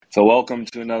So welcome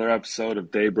to another episode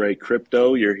of Daybreak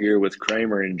Crypto. You're here with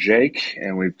Kramer and Jake,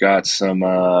 and we've got some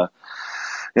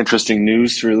interesting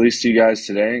news to release to you guys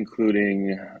today,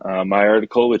 including my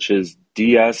article, which is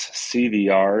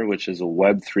DSCVR, which is a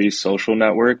Web3 social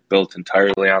network built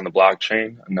entirely on the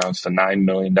blockchain, announced a $9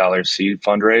 million seed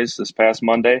fundraise this past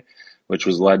Monday, which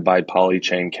was led by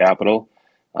Polychain Capital.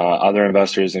 Other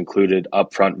investors included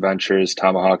Upfront Ventures,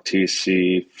 Tomahawk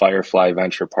TC, Firefly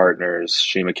Venture Partners,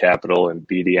 Shima Capital, and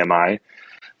BDMI.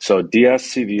 So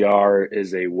DSCVR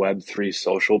is a Web3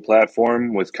 social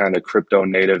platform with kind of crypto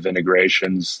native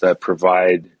integrations that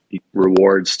provide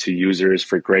rewards to users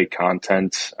for great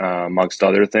content, amongst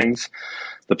other things.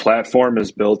 The platform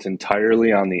is built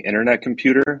entirely on the internet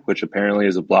computer, which apparently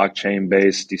is a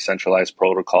blockchain-based decentralized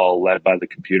protocol led by the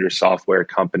computer software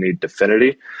company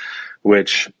Dfinity,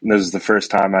 which this is the first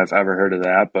time I've ever heard of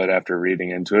that, but after reading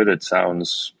into it, it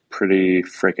sounds pretty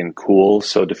freaking cool.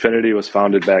 So Dfinity was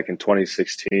founded back in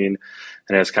 2016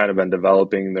 and has kind of been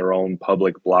developing their own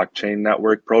public blockchain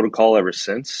network protocol ever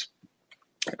since.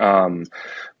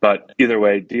 But either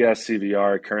way,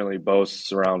 DSCVR currently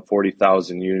boasts around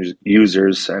 40,000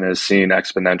 users and has seen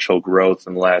exponential growth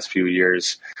in the last few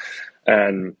years.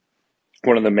 And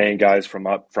one of the main guys from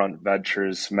Upfront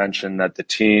Ventures mentioned that the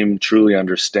team truly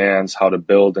understands how to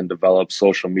build and develop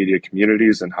social media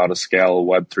communities and how to scale a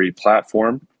Web3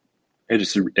 platform. It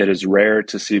is rare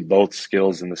to see both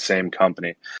skills in the same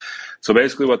company. So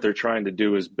basically what they're trying to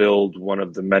do is build one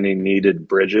of the many needed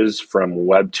bridges from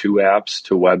Web 2 apps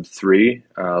to Web 3,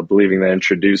 believing that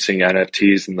introducing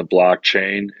NFTs in the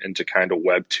blockchain into kind of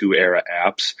Web 2 era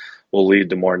apps will lead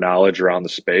to more knowledge around the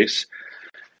space.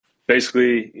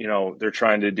 Basically, they're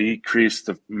trying to decrease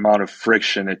the amount of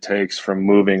friction it takes from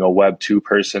moving a Web 2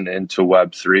 person into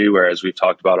Web 3, whereas we've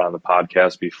talked about on the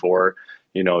podcast before,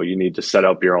 you need to set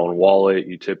up your own wallet.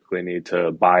 You typically need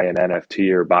to buy an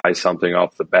NFT or buy something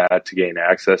off the bat to gain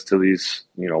access to these,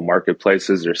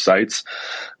 marketplaces or sites.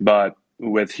 But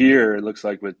with here, it looks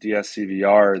like with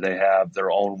DSCVR, they have their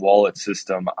own wallet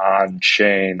system on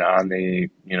chain on the,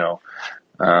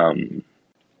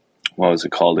 what was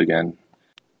it called again?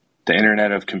 The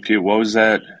Internet of Compute. What was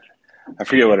that? I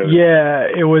forget what it was. Yeah,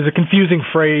 it was a confusing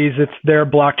phrase. It's their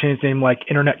blockchain's name, like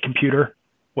Internet Computer.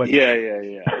 Yeah.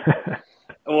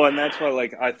 Well, and that's why,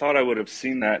 I thought I would have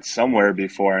seen that somewhere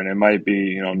before, and it might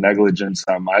be, negligence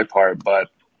on my part, but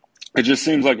it just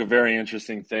seems like a very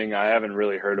interesting thing. I haven't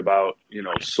really heard about,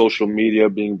 social media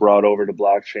being brought over to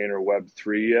blockchain or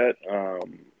Web3 yet.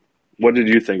 What did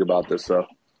you think about this, though?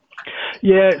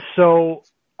 Yeah, so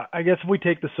I guess if we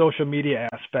take the social media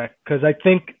aspect, because I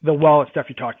think the wallet stuff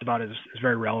you talked about is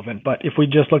very relevant, but if we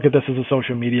just look at this as a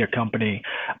social media company,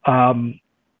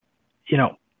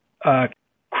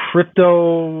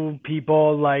 crypto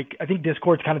people, I think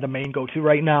Discord's kind of the main go-to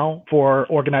right now for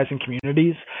organizing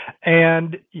communities.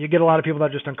 And you get a lot of people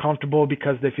that are just uncomfortable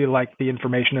because they feel like the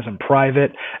information isn't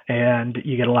private, and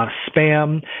you get a lot of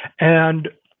spam. And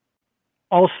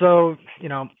also,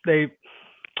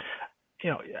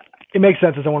 it makes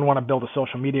sense if someone want to build a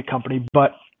social media company,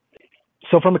 but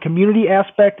so from a community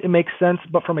aspect, it makes sense.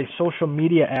 But from a social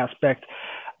media aspect,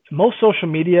 most social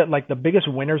media, the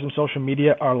biggest winners in social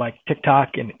media are like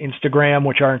TikTok and Instagram,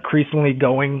 which are increasingly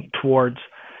going towards,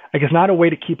 not a way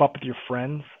to keep up with your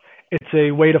friends. It's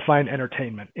a way to find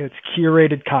entertainment. It's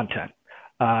curated content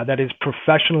that is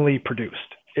professionally produced.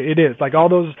 It is like all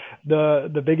those,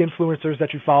 the big influencers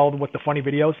that you followed with the funny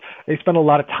videos, they spend a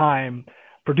lot of time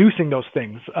producing those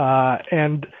things.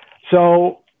 And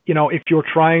so, if you're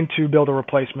trying to build a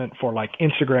replacement for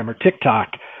Instagram or TikTok,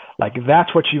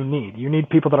 that's what you need. You need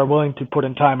people that are willing to put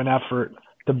in time and effort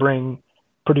to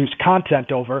produce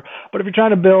content over. But if you're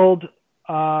trying to build,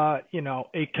 a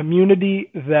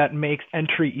community that makes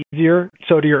entry easier,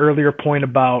 so to your earlier point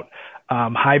about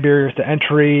high barriers to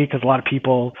entry, because a lot of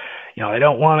people, they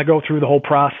don't want to go through the whole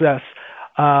process.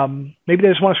 Maybe they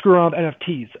just want to screw around with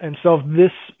NFTs. And so if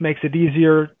this makes it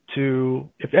easier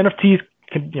if NFTs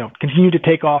continue to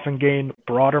take off and gain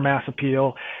broader mass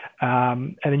appeal,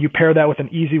 and then you pair that with an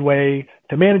easy way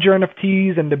to manage your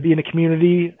NFTs and to be in a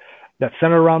community that's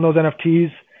centered around those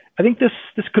NFTs, I think this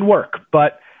could work.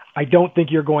 But I don't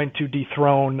think you're going to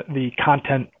dethrone the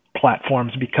content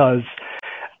platforms, because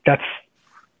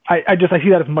I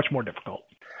see that as much more difficult.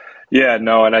 Yeah,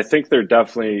 no, and I think they're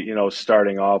definitely,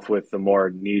 starting off with the more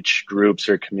niche groups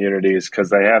or communities, because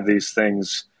they have these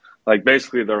things,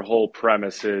 basically their whole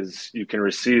premise is you can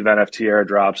receive NFT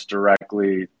airdrops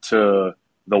directly to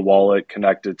the wallet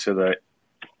connected to the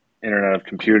internet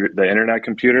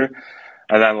computer.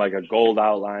 And then a gold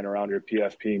outline around your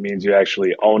PFP means you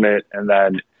actually own it. And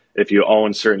then if you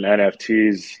own certain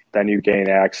NFTs, then you gain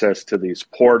access to these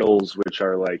portals, which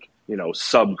are like,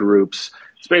 subgroups.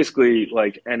 It's basically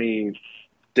like any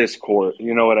Discord,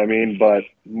 you know what I mean? But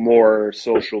more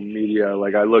social media.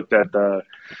 Like I looked at the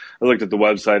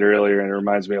website earlier, and it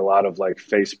reminds me a lot of like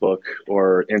Facebook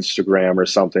or Instagram or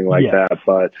something like Yeah. that.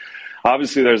 But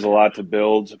obviously, there's a lot to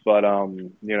build. But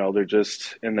they're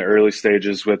just in the early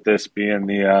stages with this being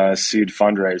the seed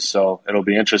fundraise. So it'll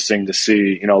be interesting to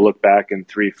see, look back in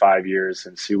 3-5 years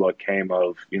and see what came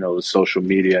of the social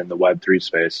media and the Web3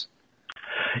 space.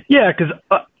 Yeah, because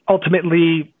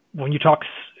ultimately, when you talk,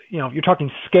 you're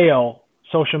talking scale,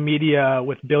 social media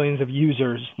with billions of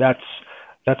users. That's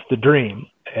the dream.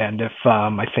 And if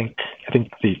I think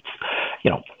the,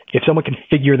 if someone can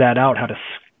figure that out, how to,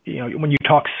 when you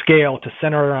talk scale, to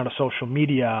center around a social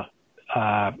media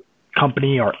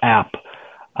company or app,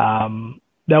 that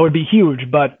would be huge.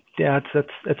 But yeah,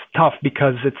 it's tough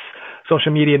because it's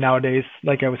social media nowadays.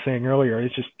 Like I was saying earlier,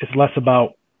 it's less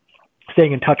about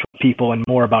staying in touch with people and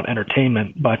more about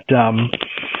entertainment. But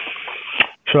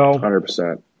so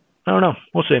 100%. I don't know.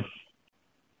 We'll see.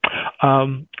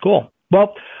 Cool.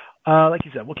 Well, like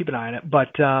you said, we'll keep an eye on it.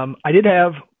 But I did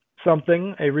have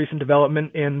a recent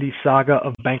development in the saga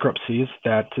of bankruptcies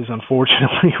that is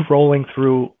unfortunately rolling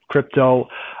through crypto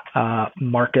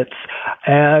markets.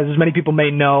 As many people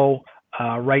may know,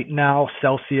 right now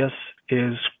Celsius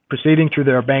is proceeding through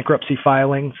their bankruptcy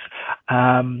filings.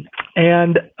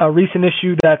 And a recent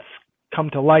issue that's come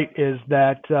to light is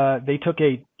that they took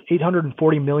a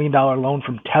 $840 million loan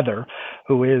from Tether,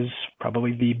 who is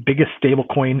probably the biggest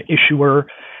stablecoin issuer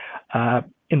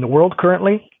in the world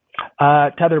currently.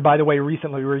 Tether, by the way,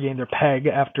 recently regained their peg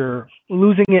after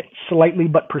losing it slightly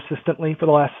but persistently for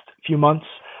the last few months.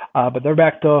 But they're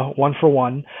back to 1 for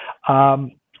 1. To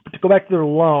go back to their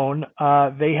loan,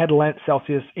 they had lent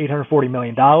Celsius $840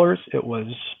 million. It was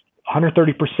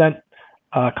 130%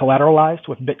 collateralized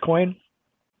with Bitcoin.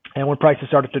 And when prices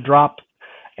started to drop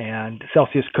and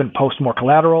Celsius couldn't post more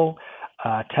collateral,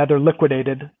 Tether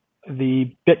liquidated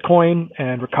the Bitcoin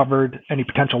and recovered any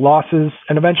potential losses.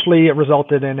 And eventually it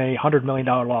resulted in a $100 million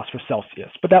loss for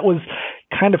Celsius. But that was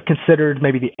kind of considered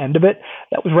maybe the end of it.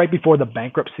 That was right before the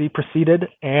bankruptcy proceeded.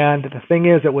 And the thing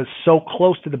is, it was so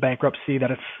close to the bankruptcy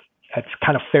that it's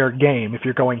kind of fair game if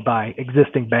you're going by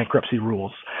existing bankruptcy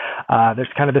rules. There's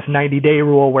kind of this 90-day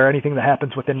rule where anything that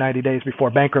happens within 90 days before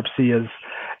bankruptcy is,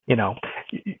 you're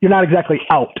not exactly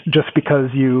out just because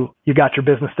you got your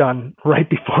business done right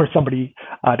before somebody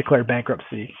declared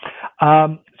bankruptcy. So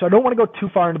I don't want to go too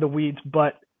far into the weeds,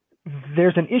 but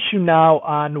there's an issue now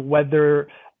on whether,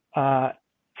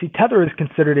 Tether is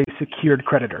considered a secured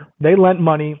creditor. They lent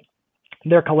money,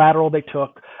 their collateral they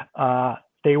took,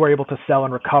 they were able to sell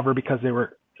and recover because they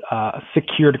were a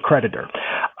secured creditor.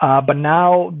 But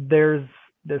now they're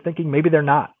thinking maybe they're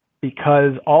not,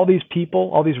 because all these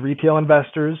people, all these retail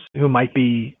investors who might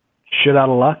be shit out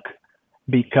of luck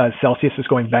because Celsius is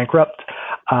going bankrupt,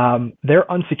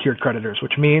 they're unsecured creditors,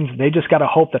 which means they just got to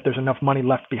hope that there's enough money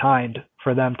left behind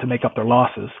for them to make up their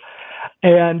losses.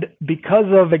 And because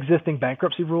of existing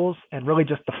bankruptcy rules, and really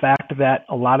just the fact that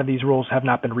a lot of these rules have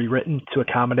not been rewritten to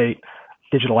accommodate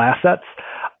digital assets,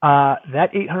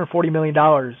 that $840 million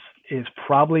is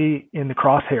probably in the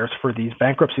crosshairs for these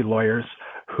bankruptcy lawyers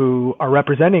who are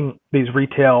representing these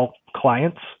retail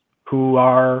clients who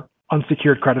are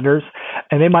unsecured creditors,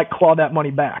 and they might claw that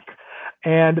money back.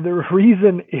 And the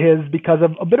reason is because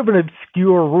of a bit of an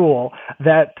obscure rule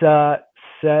that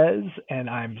says, and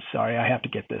I'm sorry, I have to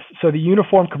get this. So the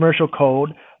Uniform Commercial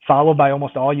Code, followed by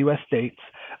almost all U.S. states,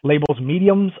 labels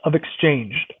mediums of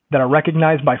exchange that are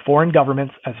recognized by foreign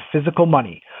governments as physical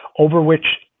money, over which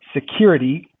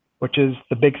security, which is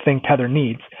the big thing Tether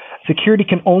needs, security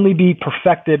can only be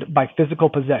perfected by physical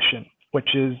possession,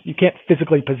 which is, you can't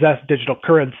physically possess digital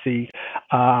currency.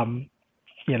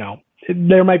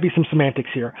 There might be some semantics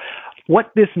here.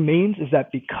 What this means is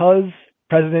that because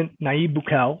President Nayib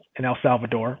Bukele in El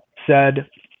Salvador said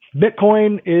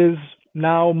Bitcoin is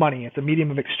now money, it's a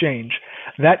medium of exchange,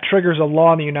 that triggers a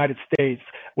law in the United States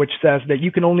which says that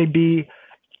you can only be,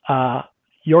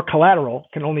 your collateral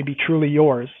can only be truly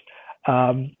yours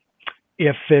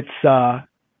if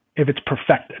it's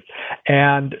perfected.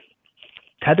 And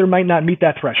Tether might not meet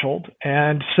that threshold.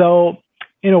 And so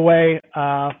in a way,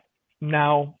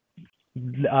 now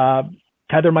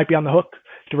Tether might be on the hook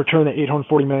to return the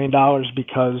 $840 million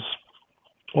because,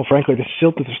 well, frankly, this is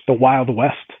still the Wild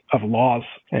West of laws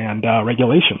and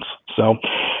regulations. So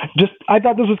I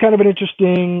thought this was kind of an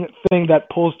interesting thing that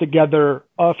pulls together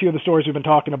a few of the stories we've been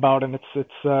talking about. And it's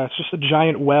just a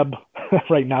giant web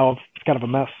right now. It's kind of a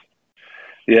mess.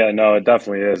 Yeah, no, it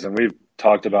definitely is. And we've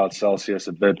talked about Celsius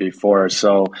a bit before.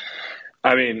 So,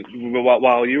 I mean,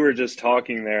 while you were just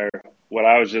talking there, what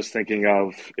I was just thinking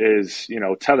of is,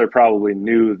 Tether probably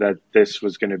knew that this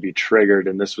was going to be triggered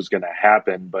and this was going to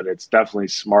happen, but it's definitely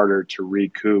smarter to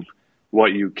recoup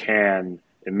what you can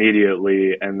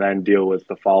immediately and then deal with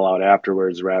the fallout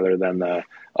afterwards rather than the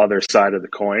other side of the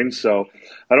coin. So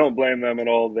I don't blame them at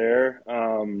all there.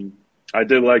 I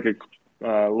did like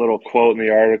a little quote in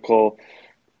the article.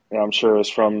 I'm sure it was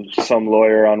from some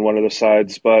lawyer on one of the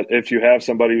sides, but if you have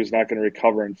somebody who's not going to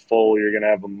recover in full, you're going to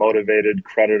have a motivated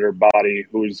creditor body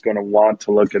who's going to want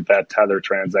to look at that Tether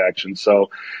transaction. So,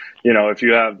 if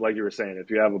you have, like you were saying, if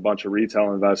you have a bunch of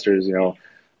retail investors, a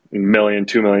million,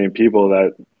 2 million people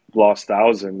that lost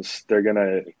thousands,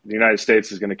 the United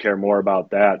States is going to care more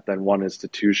about that than one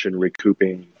institution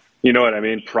recouping, you know what I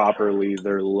mean, properly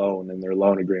their loan and their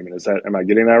loan agreement. Am I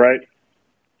getting that right?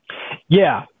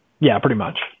 Yeah, pretty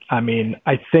much. I mean,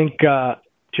 I think to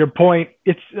your point,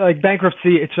 it's like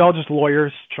bankruptcy. It's all just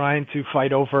lawyers trying to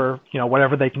fight over,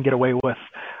 whatever they can get away with.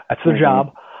 That's their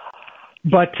job.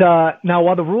 But now,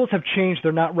 while the rules have changed,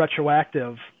 they're not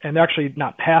retroactive and they're actually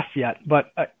not passed yet.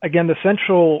 But again, the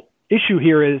central issue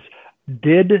here is,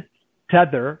 did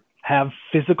Tether have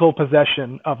physical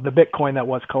possession of the Bitcoin that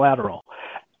was collateral?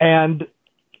 And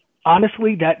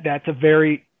honestly, that's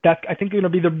I think going to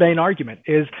be the main argument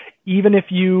is, even if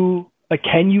you,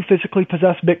 can you physically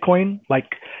possess Bitcoin?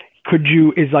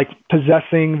 Is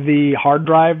possessing the hard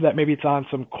drive that maybe it's on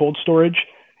some cold storage,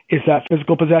 is that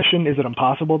physical possession? Is it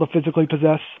impossible to physically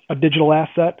possess a digital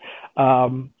asset?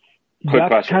 Quick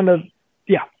question.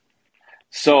 Yeah.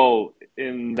 So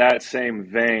in that same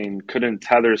vein, couldn't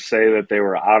Tether say that they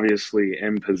were obviously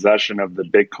in possession of the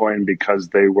Bitcoin because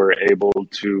they were able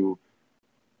to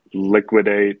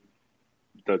liquidate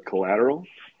the collateral?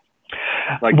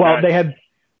 They had.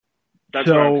 That's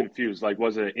where I'm confused.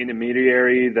 Was it an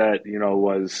intermediary that,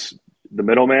 was the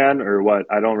middleman, or what?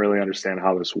 I don't really understand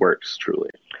how this works, truly.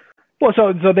 Well,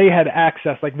 so they had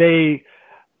access, they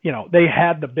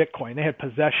had the Bitcoin, they had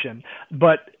possession,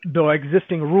 but the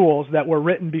existing rules that were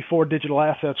written before digital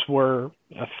assets were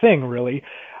a thing, really.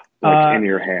 In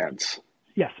your hands.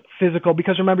 Yes, physical,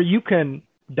 because remember, you can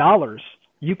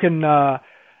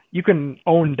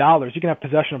own dollars, you can have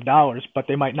possession of dollars, but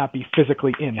they might not be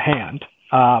physically in hand.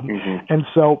 And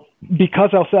so because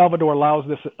El Salvador allows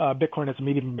this Bitcoin as a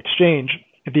medium of exchange,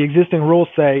 the existing rules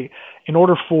say in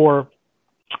order for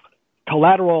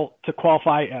collateral to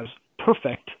qualify as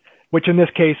perfect, which in this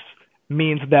case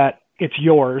means that it's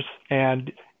yours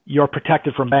and you're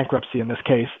protected from bankruptcy in this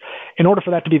case, in order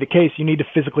for that to be the case, you need to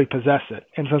physically possess it.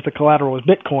 And since the collateral is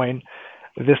Bitcoin,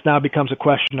 this now becomes a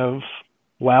question of,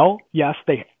 well, yes,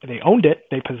 they owned it,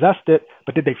 they possessed it,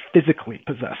 but did they physically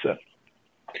possess it?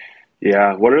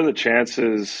 Yeah. What are the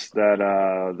chances that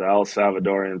the El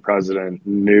Salvadorian president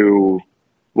knew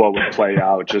what would play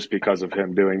out just because of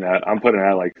him doing that? I'm putting it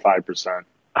at 5%.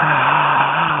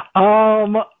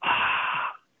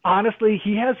 Honestly,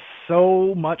 he has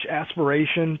so much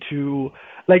aspiration to,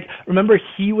 remember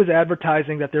he was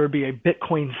advertising that there would be a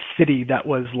Bitcoin city that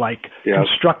was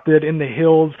constructed in the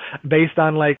hills based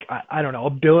on I don't know,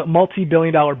 a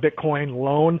multi-billion-dollar Bitcoin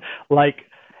loan.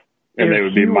 And they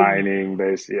would be mining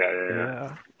based.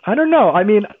 Yeah. I don't know. I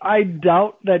mean, I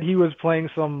doubt that he was playing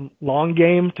some long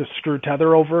game to screw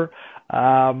Tether over.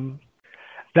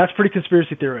 That's pretty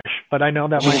conspiracy theory-ish, but I know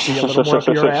that might be a little more up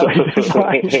your alley.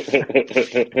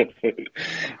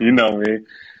 You know me.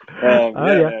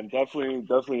 Man,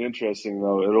 definitely interesting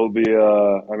though. It'll be.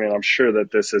 I'm sure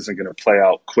that this isn't going to play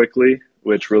out quickly,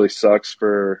 which really sucks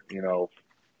for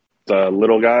the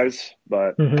little guys.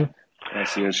 But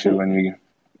that's the issue when you.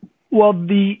 Well,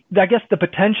 I guess the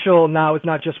potential now is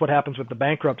not just what happens with the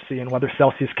bankruptcy and whether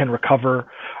Celsius can recover,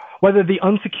 whether the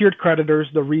unsecured creditors,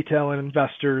 the retail and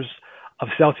investors of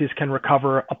Celsius can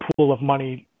recover a pool of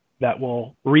money that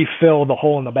will refill the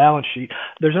hole in the balance sheet.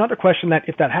 There's another question that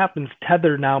if that happens,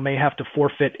 Tether now may have to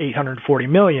forfeit $840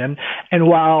 million. And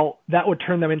while that would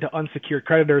turn them into unsecured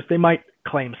creditors, they might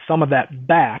claim some of that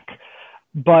back.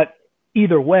 But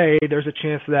either way, there's a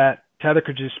chance that Tether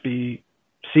could just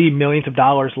see millions of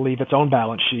dollars leave its own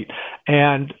balance sheet.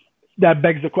 And that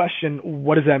begs the question,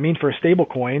 what does that mean for a stable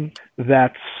coin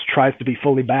that tries to be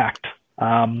fully backed?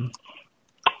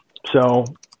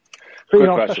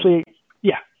 Especially,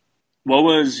 yeah. What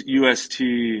was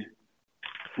UST's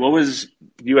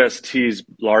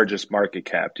largest market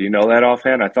cap? Do you know that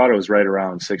offhand? I thought it was right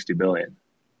around 60 billion.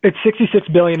 It's 66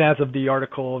 billion as of the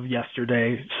article of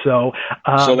yesterday. So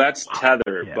that's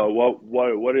Tether. Yeah. But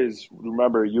what is,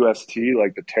 remember UST,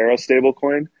 the Terra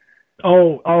stablecoin?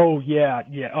 Yeah,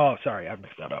 yeah. Oh, sorry, I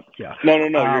mixed that up. Yeah. No,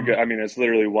 you're good. Um, I mean, it's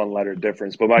literally one letter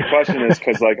difference. But my question is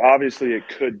because, like, obviously it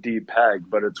could depeg,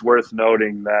 but it's worth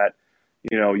noting that,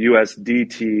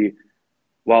 USDT,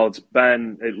 while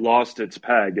it lost its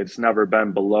peg, it's never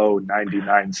been below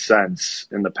 99 cents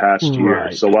in the past year.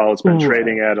 right, So while it's been right,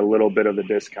 trading at a little bit of a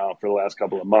discount for the last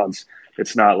couple of months,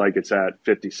 it's not like it's at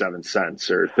 57 cents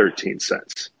or 13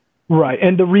 cents. right.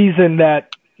 And the reason that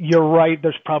you're right,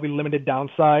 there's probably limited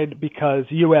downside because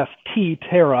UST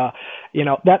Terra,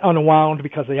 that unwound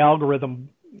because the algorithm.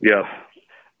 Yeah,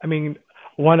 I mean,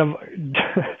 one of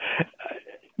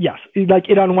yes, like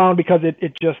it unwound because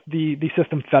it just the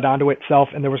system fed onto itself,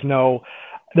 and there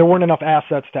weren't enough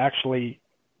assets to actually,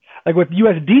 like with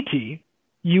USDT,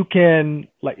 you can,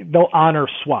 like, they'll honor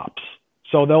swaps.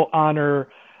 So they'll honor,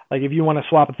 like, if you want to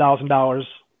swap thousand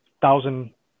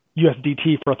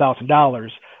USDT for $1,000,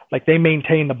 like, they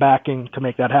maintain the backing to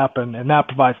make that happen, and that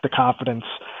provides the confidence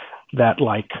that,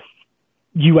 like,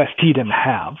 UST didn't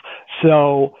have.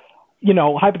 So,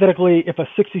 hypothetically, if a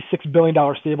 $66 billion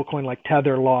stablecoin like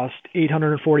Tether lost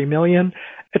 840 million,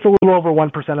 it's a little over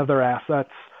 1% of their assets,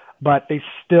 but they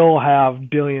still have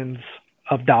billions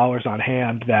of dollars on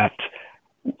hand that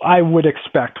I would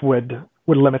expect would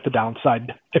limit the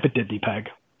downside if it did depeg.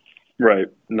 right.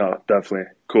 No, definitely.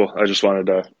 Cool. I just wanted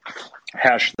to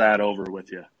hash that over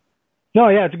with you. No,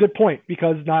 yeah, it's a good point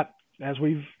because as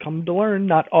we've come to learn,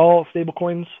 not all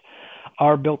stablecoins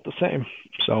are built the same.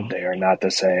 So They are not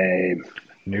the same.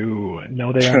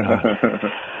 no, they are not.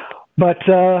 But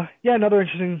yeah, another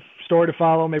interesting story to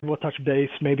follow. Maybe we'll touch base.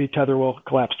 Maybe Tether will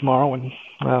collapse tomorrow, and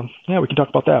yeah, we can talk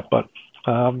about that. But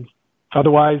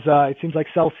otherwise, it seems like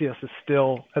Celsius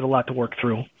still has a lot to work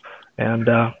through, and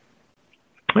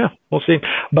yeah, we'll see.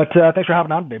 But thanks for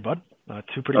hopping on today, bud.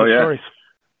 Two pretty Oh, good yeah. stories.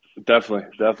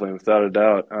 Definitely, without a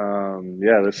doubt.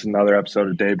 Yeah, this is another episode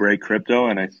of Daybreak Crypto,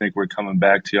 and I think we're coming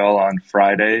back to y'all on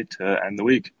Friday to end the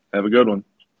week. Have a good one.